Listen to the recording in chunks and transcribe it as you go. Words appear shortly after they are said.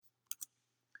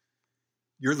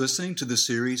You're listening to the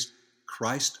series,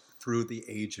 Christ Through the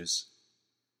Ages.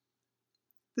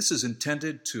 This is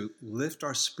intended to lift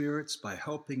our spirits by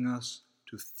helping us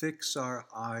to fix our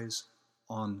eyes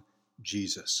on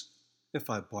Jesus, if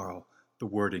I borrow the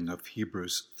wording of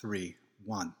Hebrews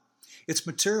 3:1. It's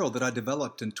material that I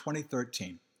developed in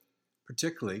 2013,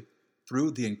 particularly through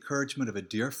the encouragement of a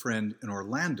dear friend in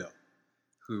Orlando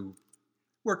who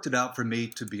worked it out for me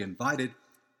to be invited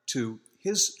to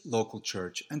his local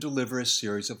church and deliver a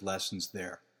series of lessons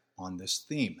there on this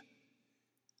theme.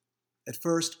 At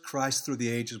first, Christ Through the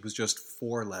Ages was just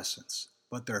 4 lessons,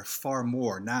 but there are far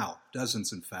more now,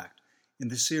 dozens in fact, in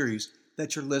the series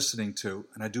that you're listening to,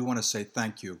 and I do want to say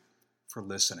thank you for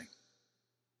listening.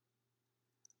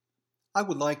 I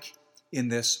would like, in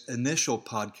this initial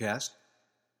podcast,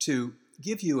 to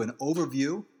give you an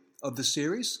overview of the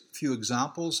series, a few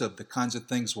examples of the kinds of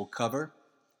things we'll cover,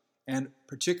 and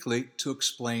particularly to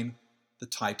explain the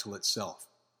title itself.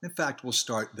 In fact, we'll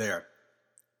start there.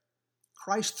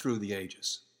 Christ Through the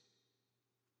Ages.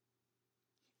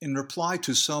 In reply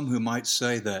to some who might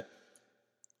say that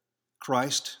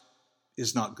Christ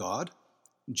is not God,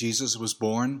 Jesus was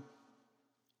born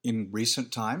in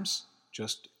recent times,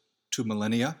 just 2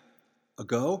 millennia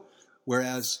ago,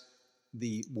 whereas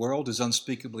the world is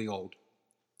unspeakably old.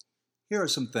 Here are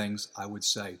some things I would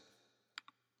say.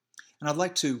 And I'd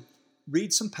like to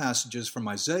read some passages from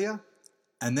Isaiah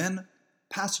and then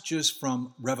passages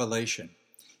from Revelation.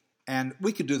 And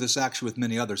we could do this actually with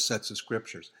many other sets of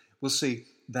scriptures. We'll see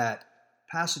that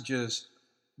passages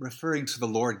referring to the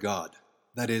Lord God,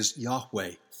 that is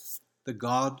Yahweh, the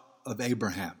God of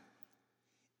Abraham,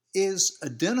 is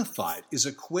identified, is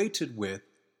equated with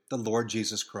the Lord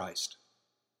Jesus Christ.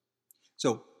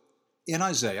 So in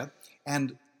Isaiah,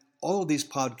 and all of these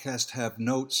podcasts have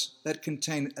notes that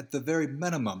contain, at the very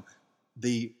minimum,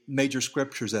 the major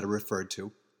scriptures that are referred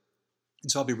to.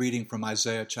 And so I'll be reading from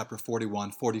Isaiah chapter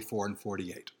 41, 44, and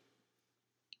 48.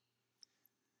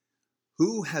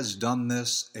 Who has done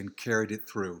this and carried it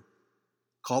through,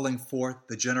 calling forth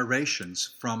the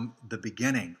generations from the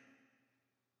beginning?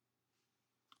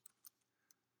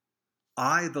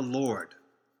 I, the Lord,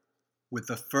 with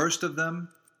the first of them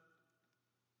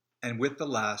and with the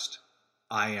last,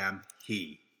 I am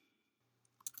He.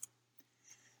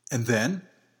 And then,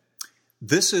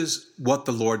 this is what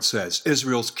the Lord says,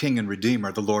 Israel's King and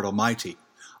Redeemer, the Lord Almighty.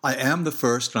 I am the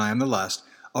first and I am the last.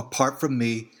 Apart from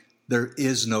me, there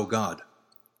is no God.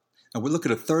 Now we'll look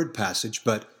at a third passage,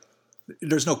 but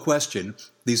there's no question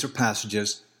these are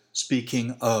passages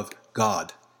speaking of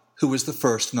God, who is the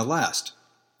first and the last.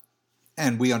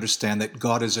 And we understand that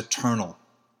God is eternal.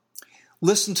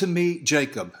 Listen to me,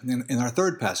 Jacob, in our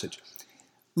third passage.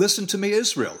 Listen to me,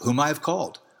 Israel, whom I have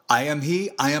called. I am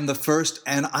He, I am the first,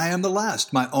 and I am the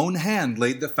last. My own hand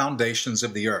laid the foundations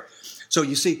of the earth. So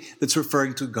you see, it's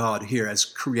referring to God here as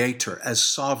creator, as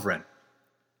sovereign.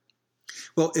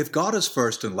 Well, if God is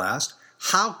first and last,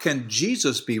 how can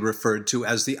Jesus be referred to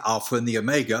as the Alpha and the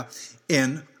Omega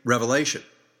in Revelation?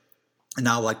 And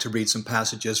now I'd like to read some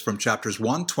passages from chapters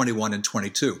 1, 21, and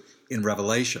 22 in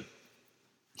Revelation.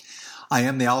 I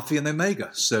am the Alpha and the Omega,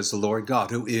 says the Lord God,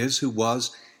 who is, who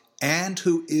was, and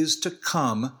who is to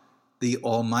come, the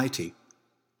Almighty.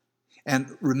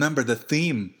 And remember the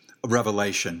theme of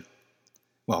Revelation.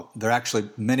 Well, there are actually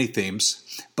many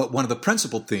themes, but one of the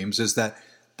principal themes is that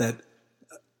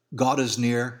God is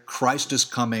near, Christ is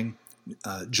coming,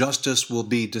 justice will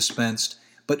be dispensed,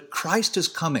 but Christ is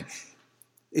coming.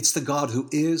 It's the God who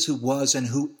is, who was, and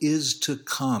who is to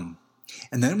come.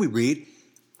 And then we read,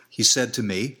 He said to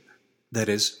me, that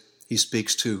is, He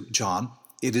speaks to John,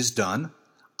 it is done.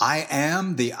 I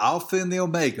am the Alpha and the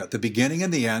Omega, the beginning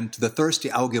and the end. To the thirsty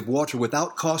I will give water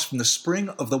without cost from the spring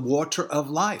of the water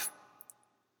of life.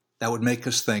 That would make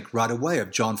us think right away of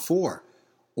John 4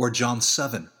 or John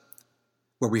 7,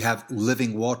 where we have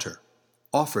living water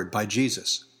offered by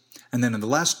Jesus. And then in the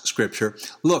last scripture,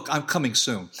 look, I'm coming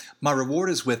soon. My reward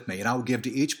is with me, and I will give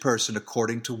to each person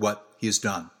according to what he has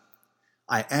done.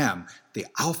 I am the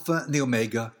Alpha and the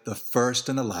Omega, the first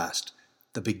and the last,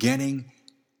 the beginning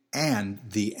and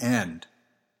the end.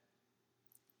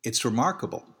 It's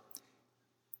remarkable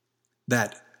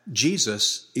that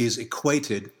Jesus is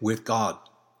equated with God.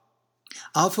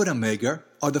 Alpha and Omega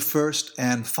are the first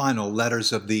and final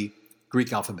letters of the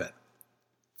Greek alphabet.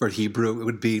 For Hebrew, it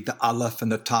would be the Aleph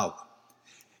and the Tau.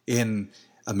 In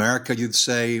America, you'd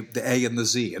say the A and the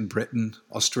Z. In Britain,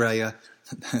 Australia,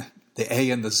 the A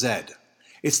and the Z.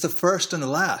 It's the first and the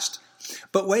last.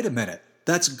 But wait a minute,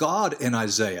 that's God in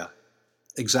Isaiah.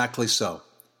 Exactly so.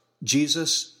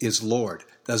 Jesus is Lord.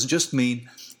 Doesn't just mean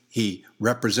He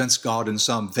represents God in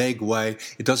some vague way.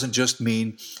 It doesn't just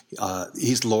mean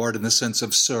he's Lord in the sense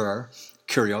of Sir,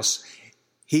 Kyrios.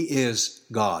 He is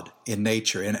God in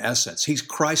nature, in essence. He's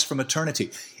Christ from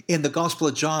eternity. In the Gospel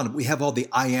of John, we have all the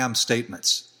I am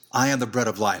statements. I am the bread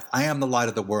of life. I am the light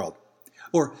of the world.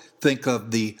 Or think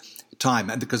of the time,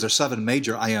 and because there's 7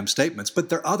 major I am statements, but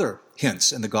there are other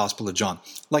hints in the Gospel of John,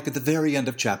 like at the very end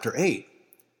of chapter 8,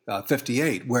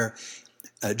 58, where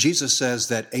Jesus says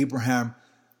that Abraham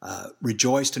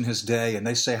rejoiced in his day, and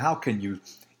they say, how can you're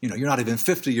not even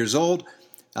 50 years old,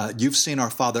 you've seen our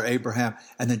father Abraham.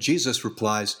 And then Jesus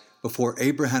replies, before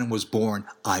Abraham was born,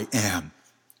 I am.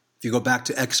 If you go back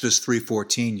to Exodus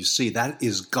 3:14, you see that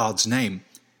is God's name.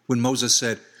 When Moses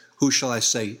said, who shall I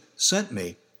say sent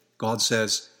me? God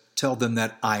says, tell them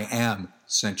that I am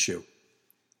sent you.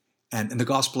 And in the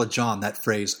Gospel of John, that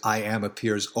phrase, I am,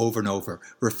 appears over and over,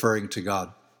 referring to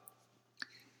God.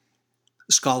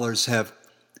 Scholars have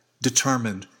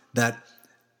determined that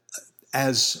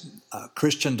as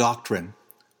Christian doctrine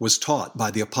was taught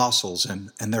by the apostles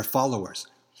and their followers,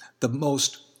 the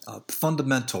most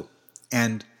fundamental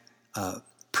and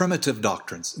primitive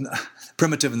doctrines,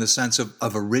 primitive in the sense of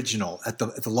original, at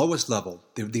the lowest level,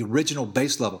 the original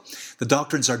base level, the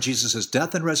doctrines are Jesus'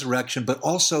 death and resurrection, but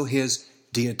also his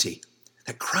deity,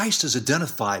 that Christ is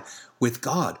identified with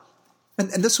God.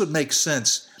 And this would make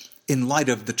sense in light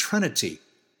of the Trinity,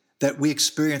 that we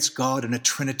experience God in a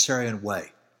Trinitarian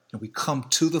way. And we come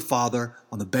to the Father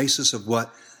on the basis of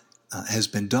what has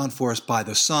been done for us by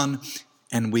the Son,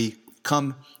 and we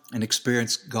come and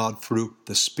experience God through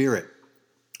the Spirit.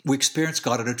 We experience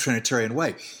God in a Trinitarian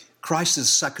way. Christ is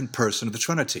the second person of the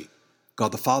Trinity.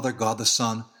 God the Father, God the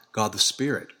Son, God the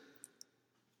Spirit.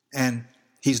 And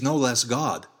he's no less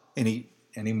God any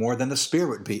more than the Spirit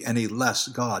would be, any less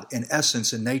God. In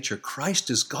essence, in nature,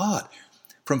 Christ is God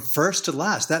from first to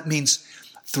last. That means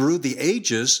through the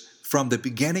ages, from the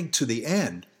beginning to the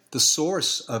end, the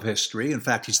source of history. In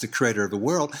fact, he's the creator of the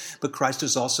world, but Christ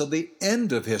is also the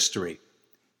end of history.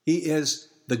 He is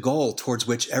the goal towards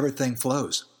which everything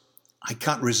flows. I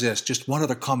can't resist. Just one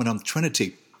other comment on the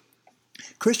Trinity.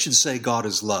 Christians say God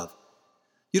is love.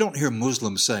 You don't hear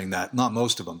Muslims saying that, not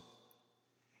most of them.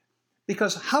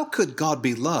 Because how could God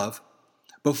be love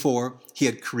before he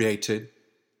had created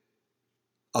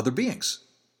other beings,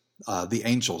 the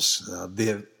angels,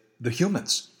 the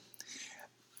humans?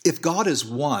 If God is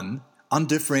one,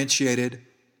 undifferentiated,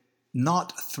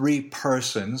 not 3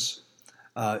 persons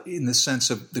in the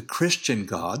sense of the Christian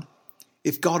God,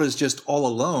 if God is just all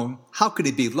alone, how could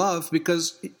he be love?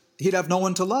 Because he'd have no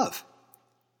one to love.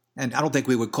 And I don't think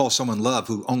we would call someone love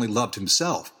who only loved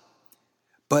himself.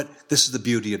 But this is the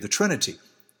beauty of the Trinity.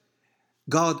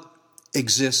 God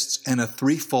exists in a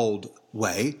threefold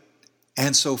way,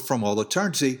 and so from all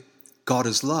eternity, God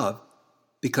is love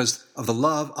because of the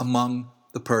love among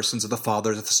the persons of the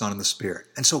Father, the Son, and the Spirit.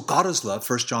 And so God is love,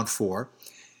 1 John 4,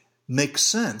 makes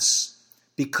sense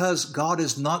because God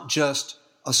is not just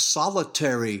a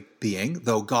solitary being,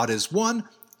 though God is one,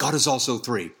 God is also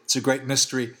 3. It's a great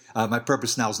mystery. My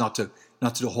purpose now is not to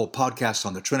do a whole podcast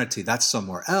on the Trinity. That's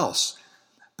somewhere else.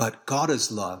 But God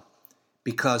is love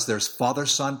because there's Father,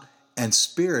 Son, and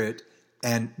Spirit,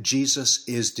 and Jesus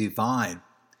is divine.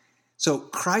 So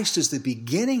Christ is the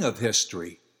beginning of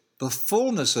history, the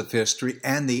fullness of history,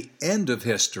 and the end of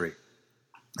history.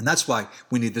 And that's why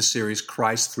we need this series,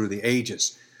 Christ Through the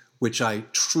Ages, which I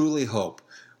truly hope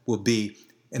will be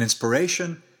an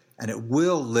inspiration, and it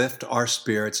will lift our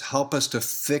spirits, help us to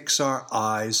fix our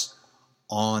eyes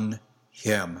on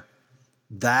him.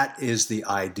 That is the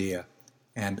idea.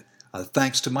 And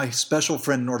thanks to my special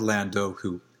friend in Orlando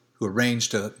who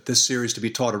arranged this series to be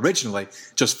taught originally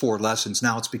just 4 lessons.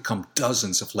 Now it's become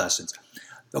dozens of lessons.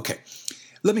 Okay,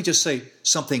 let me just say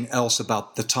something else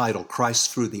about the title,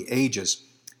 Christ Through the Ages.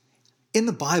 In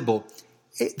the Bible,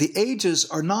 the ages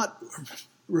are not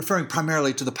referring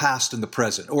primarily to the past and the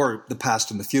present, or the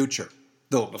past and the future,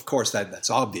 though, of course, that's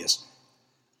obvious.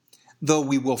 Though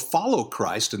we will follow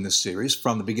Christ in this series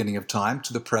from the beginning of time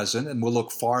to the present, and we'll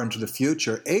look far into the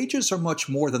future, ages are much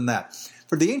more than that.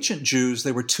 For the ancient Jews,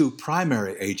 there were 2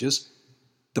 primary ages,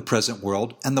 the present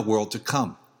world and the world to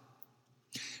come.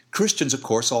 Christians, of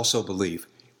course, also believe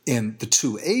in the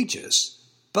 2 ages,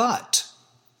 but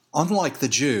unlike the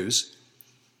Jews,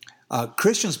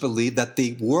 Christians believe that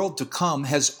the world to come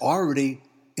has already,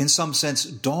 in some sense,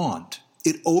 dawned.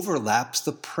 It overlaps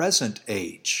the present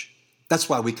age. That's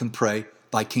why we can pray,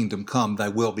 thy kingdom come, thy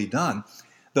will be done.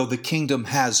 Though the kingdom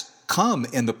has come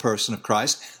in the person of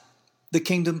Christ, the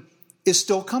kingdom is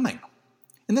still coming.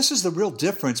 And this is the real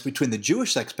difference between the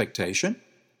Jewish expectation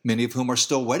many of whom are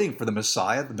still waiting for the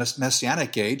Messiah, the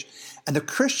Messianic age, and the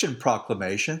Christian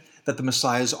proclamation that the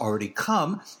Messiah has already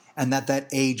come and that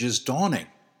age is dawning.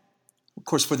 Of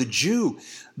course, for the Jew,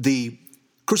 the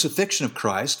crucifixion of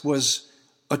Christ was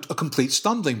a complete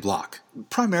stumbling block,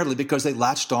 primarily because they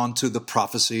latched on to the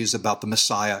prophecies about the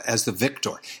Messiah as the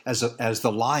victor, as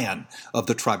the lion of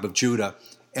the tribe of Judah,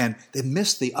 and they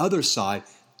missed the other side.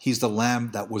 He's the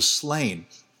lamb that was slain.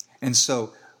 And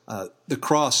so the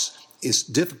cross is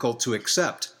difficult to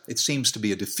accept. It seems to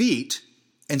be a defeat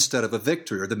instead of a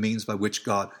victory, or the means by which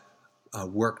God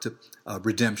worked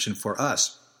redemption for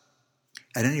us.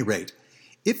 At any rate,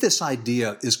 if this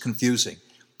idea is confusing,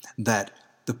 that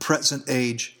the present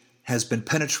age has been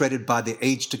penetrated by the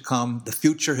age to come, the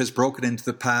future has broken into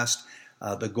the past,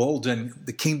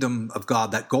 the kingdom of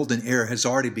God, that golden era has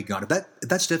already begun. If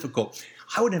that's difficult,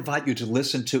 I would invite you to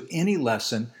listen to any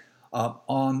lesson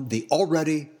on the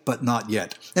already but not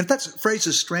yet. And if that phrase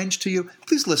is strange to you,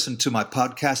 please listen to my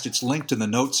podcast. It's linked in the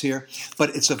notes here,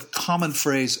 but it's a common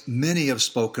phrase. Many have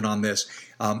spoken on this.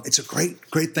 It's a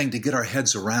great thing to get our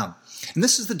heads around. And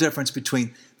this is the difference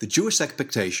between the Jewish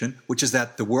expectation, which is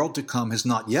that the world to come has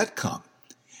not yet come.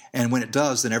 And when it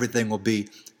does, then everything will be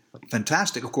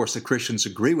fantastic. Of course, the Christians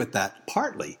agree with that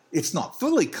partly. It's not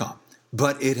fully come,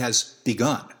 but it has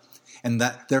begun. And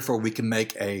that therefore we can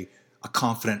make a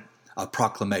confident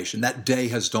proclamation. That day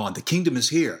has dawned. The kingdom is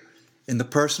here in the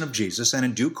person of Jesus, and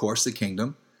in due course the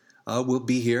kingdom will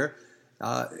be here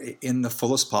in the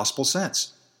fullest possible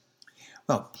sense.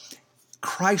 Well,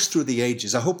 Christ through the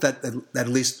ages, I hope that at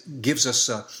least gives us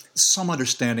some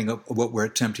understanding of what we're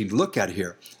attempting to look at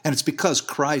here. And it's because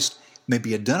Christ may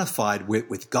be identified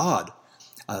with God.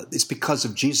 It's because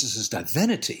of Jesus'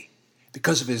 divinity,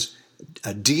 because of his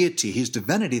deity, his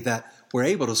divinity, that we're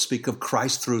able to speak of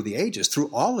Christ through the ages, through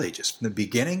all ages, from the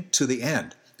beginning to the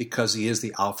end, because he is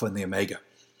the Alpha and the Omega.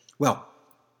 Well,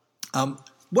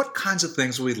 what kinds of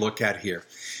things will we look at here?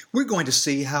 We're going to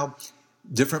see how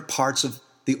different parts of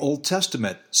the Old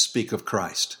Testament speak of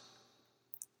Christ,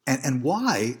 and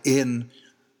why in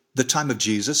the time of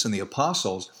Jesus and the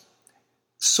apostles,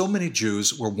 so many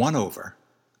Jews were won over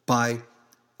by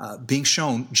being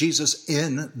shown Jesus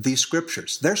in these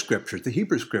scriptures, their scriptures, the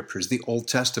Hebrew scriptures, the Old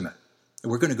Testament.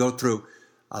 We're going to go through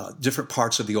different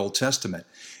parts of the Old Testament.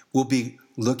 We'll be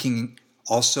looking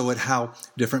also at how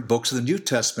different books of the New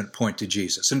Testament point to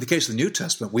Jesus. In the case of the New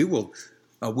Testament,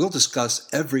 we'll discuss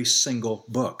every single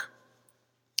book.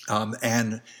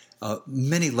 And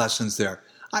many lessons there.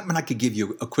 I could give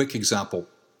you a quick example.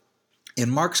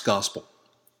 In Mark's Gospel,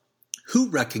 who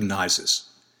recognizes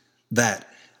that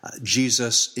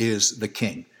Jesus is the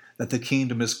King, that the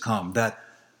kingdom has come, that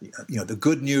the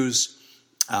good news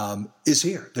is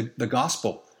here, the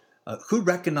Gospel? Who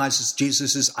recognizes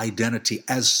Jesus' identity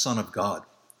as Son of God?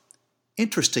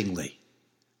 Interestingly,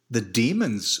 the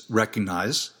demons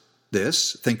recognize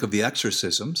this. Think of the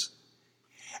exorcisms.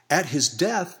 At his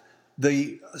death,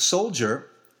 the soldier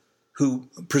who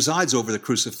presides over the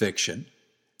crucifixion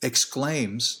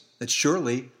exclaims that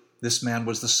surely this man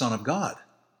was the Son of God.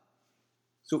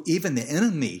 So even the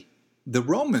enemy, the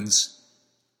Romans,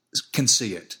 can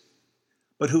see it.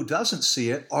 But who doesn't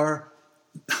see it are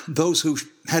those who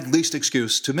had least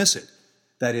excuse to miss it.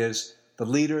 That is, the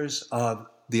leaders of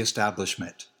the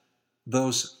establishment,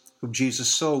 those whom Jesus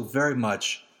so very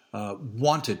much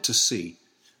wanted to see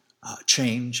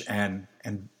change and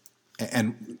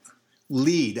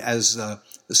lead as the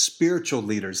spiritual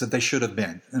leaders that they should have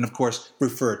been. And of course,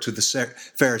 refer to the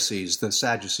Pharisees, the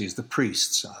Sadducees, the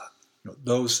priests,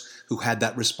 those who had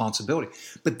that responsibility.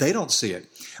 But they don't see it.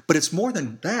 But it's more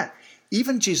than that.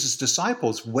 Even Jesus'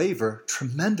 disciples waver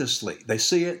tremendously. They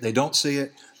see it, they don't see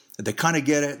it, they kind of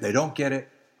get it, they don't get it.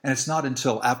 And it's not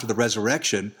until after the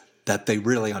resurrection that they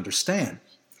really understand.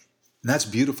 And that's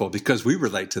beautiful because we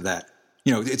relate to that.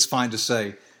 It's fine to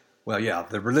say, well, yeah,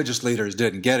 the religious leaders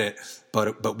didn't get it,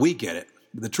 but we get it.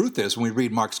 The truth is, when we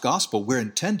read Mark's Gospel, we're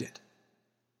intended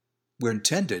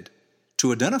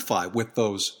to identify with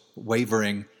those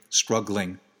wavering,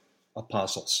 struggling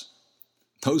apostles.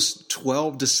 Those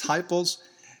 12 disciples,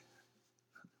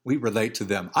 we relate to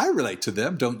them. I relate to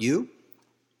them, don't you?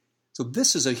 So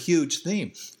this is a huge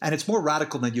theme, and it's more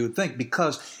radical than you would think,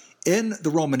 because in the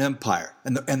Roman Empire,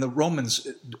 and the Romans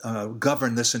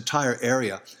governed this entire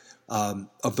area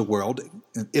of the world,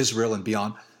 Israel and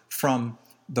beyond, from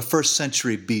the 1st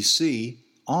century BC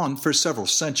on for several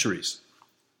centuries.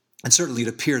 And certainly it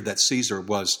appeared that Caesar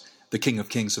was the King of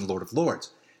Kings and Lord of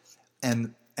Lords.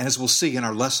 And as we'll see in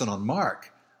our lesson on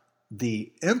Mark,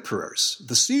 the emperors,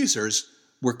 the Caesars,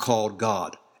 were called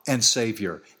God and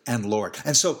Savior and Lord.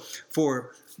 And so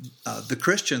for the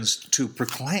Christians to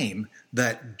proclaim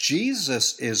that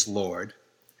Jesus is Lord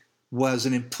was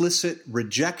an implicit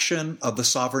rejection of the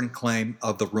sovereign claim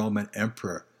of the Roman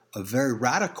emperor, a very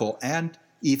radical and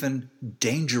even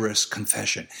dangerous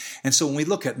confession. And so when we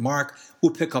look at Mark,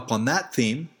 we'll pick up on that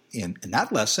theme in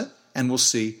that lesson, and we'll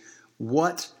see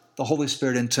what the Holy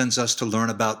Spirit intends us to learn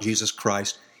about Jesus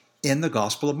Christ in the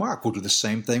Gospel of Mark. We'll do the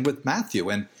same thing with Matthew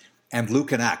and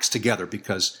Luke and Acts together,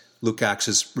 because Luke Acts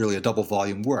is really a double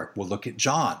volume work. We'll look at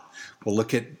John. We'll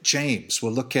look at James.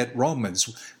 We'll look at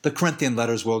Romans. The Corinthian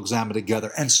letters we'll examine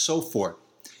together, and so forth.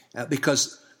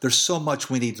 Because there's so much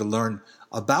we need to learn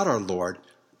about our Lord,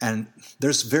 and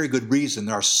there's very good reason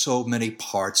there are so many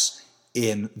parts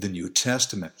in the New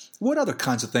Testament. What other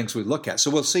kinds of things we look at?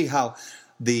 So we'll see how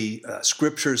the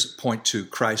Scriptures point to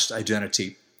Christ's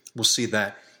identity. We'll see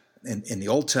that in the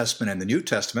Old Testament and the New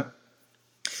Testament.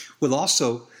 We'll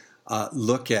also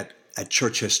look at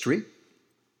church history,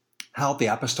 how the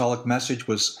apostolic message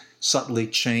was subtly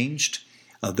changed,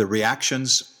 the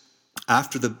reactions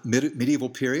after the medieval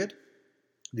period,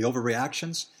 the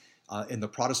overreactions in the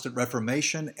Protestant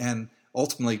Reformation, and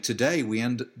ultimately today we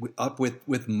end up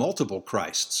with multiple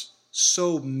Christs,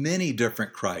 so many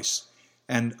different Christs.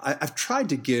 And I've tried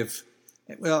to give,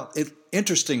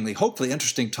 hopefully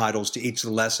interesting titles to each of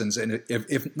the lessons, and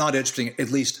if not interesting, at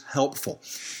least helpful.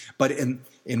 But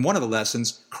in one of the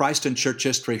lessons, Christ in Church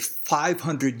History,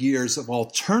 500 Years of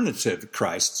Alternative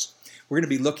Christs, we're going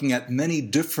to be looking at many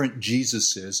different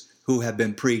Jesuses who have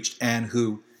been preached and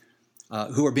who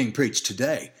are being preached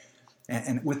today.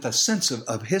 And with a sense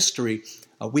of history,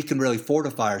 we can really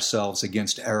fortify ourselves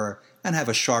against error and have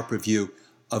a sharper view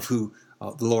of who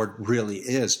the Lord really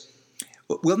is.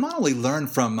 We'll not only learn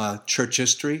from church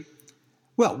history,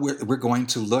 we're going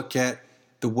to look at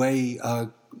the way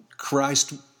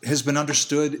Christ has been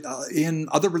understood in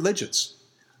other religions.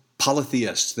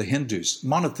 Polytheists, the Hindus,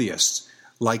 monotheists,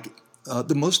 like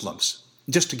the Muslims.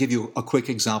 Just to give you a quick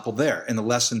example there, in the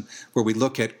lesson where we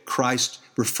look at Christ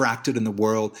refracted in the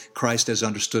world, Christ as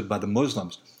understood by the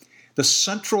Muslims. The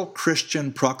central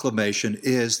Christian proclamation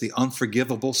is the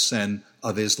unforgivable sin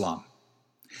of Islam.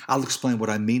 I'll explain what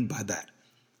I mean by that.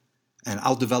 And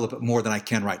I'll develop it more than I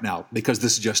can right now, because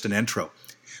this is just an intro.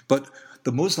 But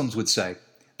the Muslims would say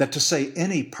that to say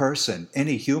any person,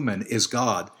 any human is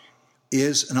God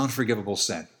is an unforgivable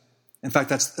sin. In fact,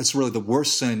 that's really the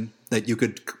worst sin that you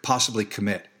could possibly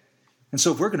commit. And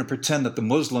so if we're going to pretend that the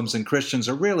Muslims and Christians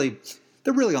are really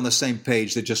on the same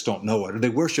page, they just don't know it, or they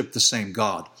worship the same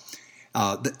God.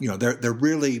 They're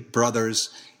really brothers,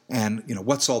 and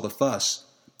what's all the fuss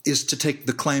is to take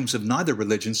the claims of neither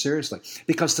religion seriously.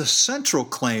 Because the central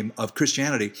claim of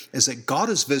Christianity is that God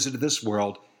has visited this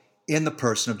world in the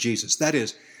person of Jesus. That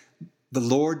is, the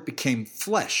Lord became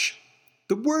flesh.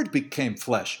 The Word became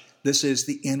flesh. This is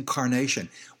the incarnation.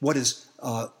 What is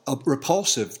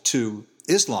repulsive to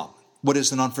Islam, what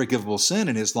is an unforgivable sin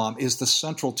in Islam, is the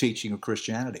central teaching of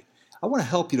Christianity. I want to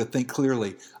help you to think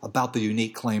clearly about the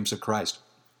unique claims of Christ.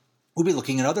 We'll be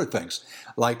looking at other things,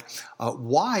 like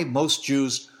why most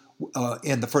Jews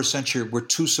in the first century were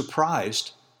too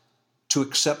surprised to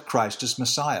accept Christ as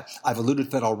Messiah. I've alluded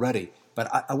to that already,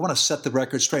 but I want to set the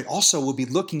record straight. Also, we'll be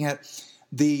looking at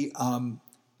the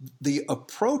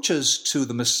approaches to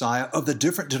the Messiah of the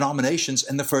different denominations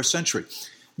in the first century.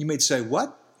 You may say,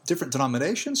 what? Different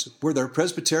denominations? Were there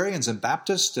Presbyterians and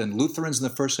Baptists and Lutherans in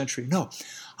the first century? No,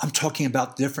 I'm talking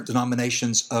about different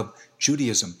denominations of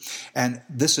Judaism. And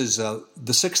this is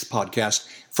the sixth podcast,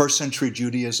 First Century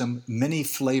Judaism, Many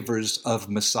Flavors of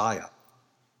Messiah.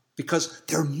 Because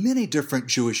there are many different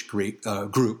Jewish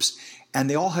groups, and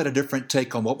they all had a different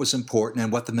take on what was important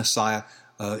and what the Messiah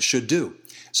should do.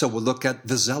 So we'll look at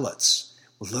the Zealots,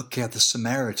 we'll look at the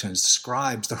Samaritans, the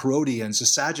scribes, the Herodians, the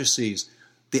Sadducees,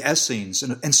 the Essenes,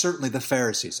 and certainly the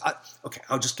Pharisees.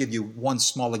 I'll just give you one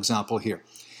small example here.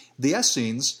 The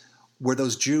Essenes were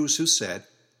those Jews who said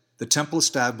the temple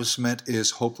establishment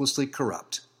is hopelessly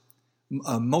corrupt.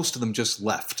 Most of them just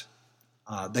left.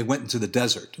 They went into the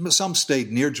desert. Some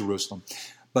stayed near Jerusalem,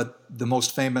 but the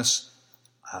most famous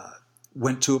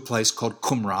went to a place called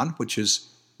Qumran, which is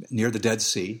near the Dead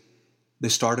Sea. They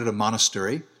started a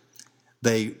monastery.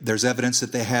 There's evidence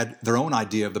that they had their own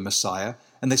idea of the Messiah,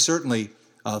 and they certainly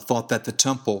thought that the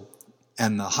temple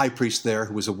and the high priest there,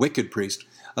 who was a wicked priest,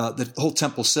 the whole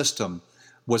temple system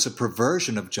was a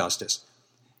perversion of justice.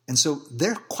 And so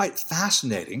they're quite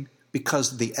fascinating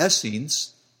because the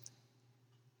Essenes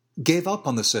gave up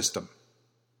on the system.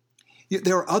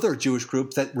 There are other Jewish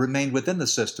groups that remained within the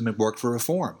system and worked for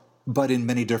reform, but in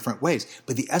many different ways.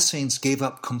 But the Essenes gave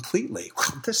up completely.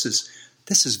 Well, this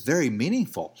is very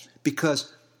meaningful,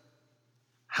 because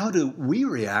how do we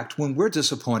react when we're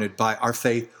disappointed by our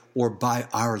faith or by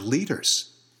our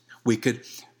leaders? We could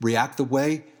react the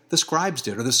way the scribes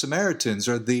did, or the Samaritans,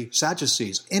 or the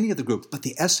Sadducees, any of the groups, but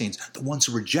the Essenes, the ones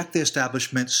who reject the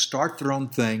establishment, start their own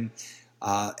thing,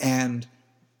 and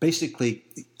basically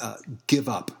give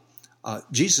up.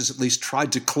 Jesus at least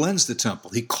tried to cleanse the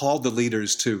temple. He called the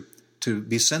leaders to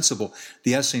be sensible.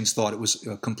 The Essenes thought it was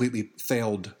a completely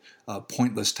failed,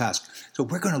 pointless task. So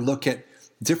we're going to look at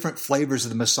different flavors of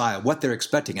the Messiah, what they're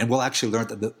expecting. And we'll actually learn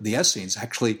that the Essenes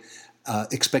actually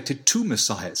expected two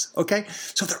Messiahs. Okay?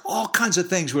 So there are all kinds of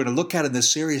things we're going to look at in this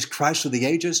series, Christ of the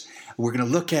Ages. We're going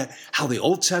to look at how the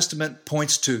Old Testament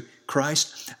points to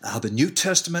Christ, how the New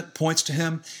Testament points to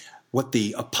him, what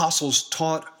the apostles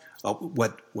taught,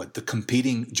 what the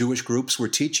competing Jewish groups were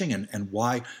teaching, and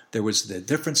why there was the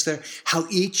difference there, how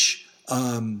each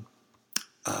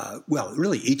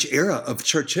each era of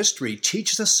church history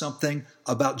teaches us something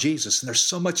about Jesus. And there's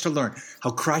so much to learn.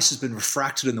 How Christ has been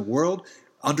refracted in the world,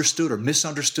 understood or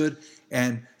misunderstood,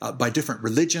 and by different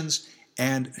religions.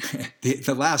 And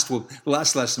the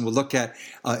last lesson we'll look at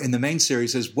in the main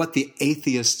series is what the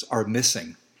atheists are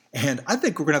missing. And I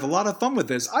think we're going to have a lot of fun with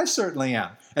this. I certainly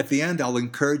am. At the end, I'll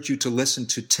encourage you to listen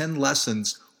to 10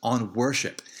 lessons on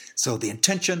worship. So the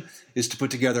intention is to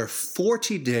put together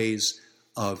 40 days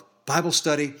of Bible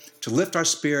study to lift our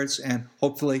spirits, and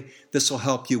hopefully this will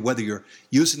help you whether you're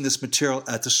using this material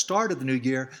at the start of the new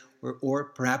year or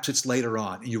perhaps it's later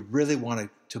on and you really want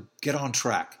to get on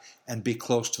track and be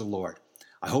close to the Lord.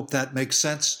 I hope that makes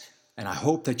sense, and I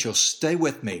hope that you'll stay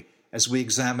with me as we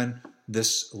examine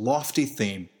this lofty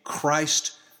theme,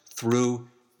 Christ through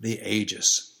the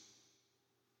ages.